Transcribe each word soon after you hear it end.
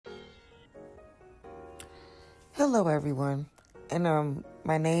Hello, everyone, and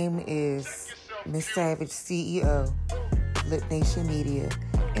my name is Miss Savage, CEO of Lip Nation Media,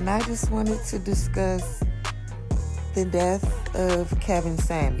 and I just wanted to discuss the death of Kevin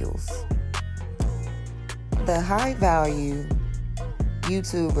Samuels, the high-value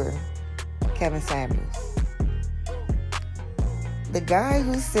YouTuber Kevin Samuels, the guy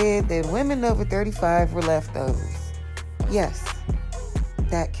who said that women over 35 were leftovers. Yes,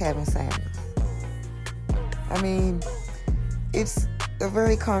 that Kevin Samuels. I mean, it's a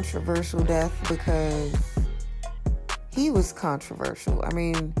very controversial death because he was controversial. I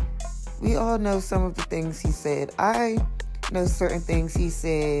mean, we all know some of the things he said. I know certain things he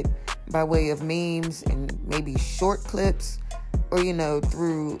said by way of memes and maybe short clips or,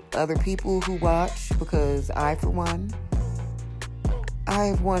 through other people who watch, because I, for one,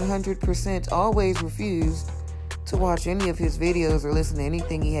 I've 100% always refused to watch any of his videos or listen to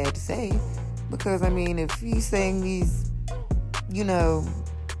anything he had to say. Because, if he's saying these,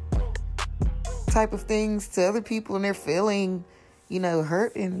 type of things to other people and they're feeling,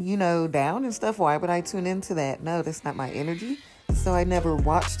 hurt and, down and stuff, why would I tune into that? No, that's not my energy. So I never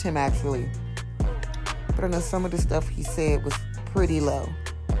watched him, actually. But I know some of the stuff he said was pretty low.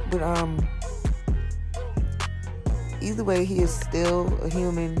 But, either way, he is still a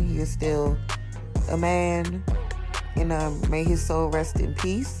human. He is still a man. And, may his soul rest in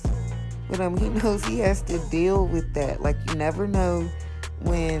peace. But he knows he has to deal with that. Like, you never know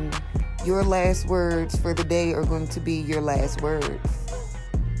when your last words for the day are going to be your last words.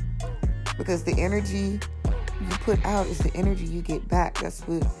 Because the energy you put out is the energy you get back. That's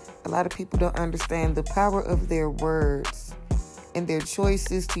what a lot of people don't understand. The power of their words and their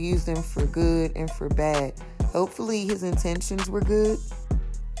choices to use them for good and for bad. Hopefully his intentions were good.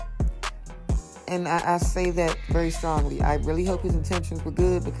 And I say that very strongly. I really hope his intentions were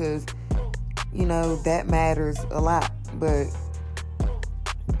good because that matters a lot. But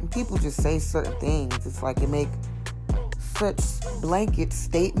people just say certain things. It's like you make such blanket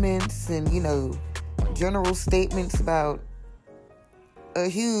statements and, general statements about a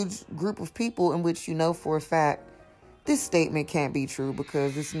huge group of people in which for a fact this statement can't be true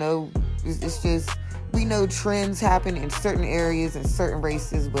because it's just, we know trends happen in certain areas and certain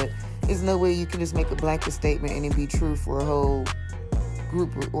races, but there's no way you can just make a blanket statement and it be true for a whole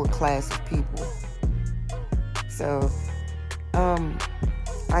group or class of people. So,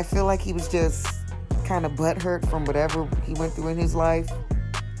 I feel like he was just kind of butthurt from whatever he went through in his life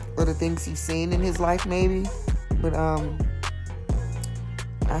or the things he's seen in his life maybe. But,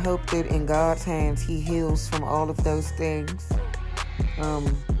 I hope that in God's hands he heals from all of those things.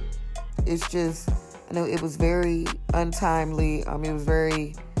 It's just, I know it was very untimely. It was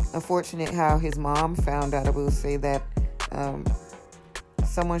very unfortunate how his mom found out. I will say that,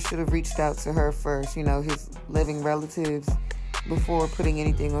 someone should have reached out to her first, his living relatives, before putting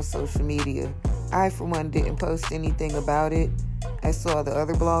anything on social media. I, for one, didn't post anything about it. I saw the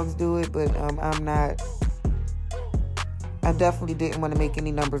other blogs do it, but I definitely didn't want to make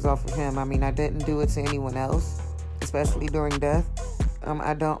any numbers off of him. I didn't do it to anyone else, especially during death.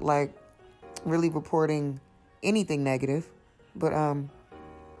 I don't like really reporting anything negative, but I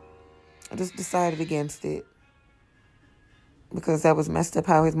just decided against it. Because that was messed up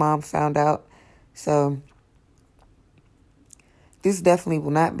how his mom found out. So this definitely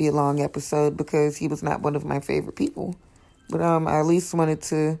will not be a long episode because he was not one of my favorite people. But I at least wanted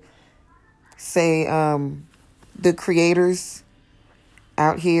to say the creators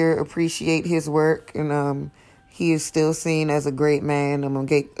out here appreciate his work. And he is still seen as a great man,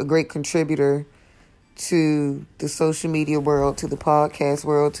 a great contributor to the social media world, to the podcast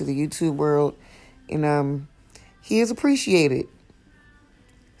world, to the YouTube world. And he is appreciated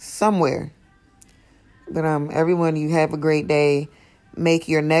somewhere. But everyone, you have a great day. Make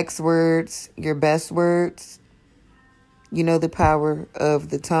your next words your best words. The power of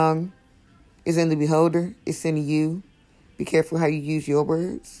the tongue is in the beholder. It's in you. Be careful how you use your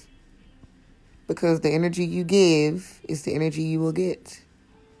words. Because the energy you give is the energy you will get.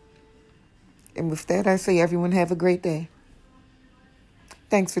 And with that, I say everyone have a great day.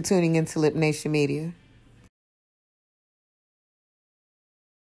 Thanks for tuning in to Lip Nation Media.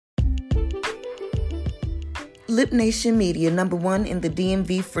 Lip Nation Media, #1 in the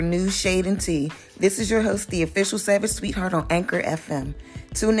DMV for news, shade, and tea. This is your host, the official Savage Sweetheart on Anchor FM.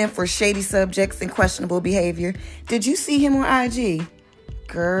 Tune in for shady subjects and questionable behavior. Did you see him on IG?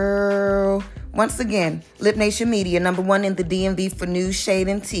 Girl. Once again, Lip Nation Media, #1 in the DMV for news, shade,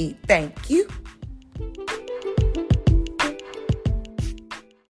 and tea. Thank you.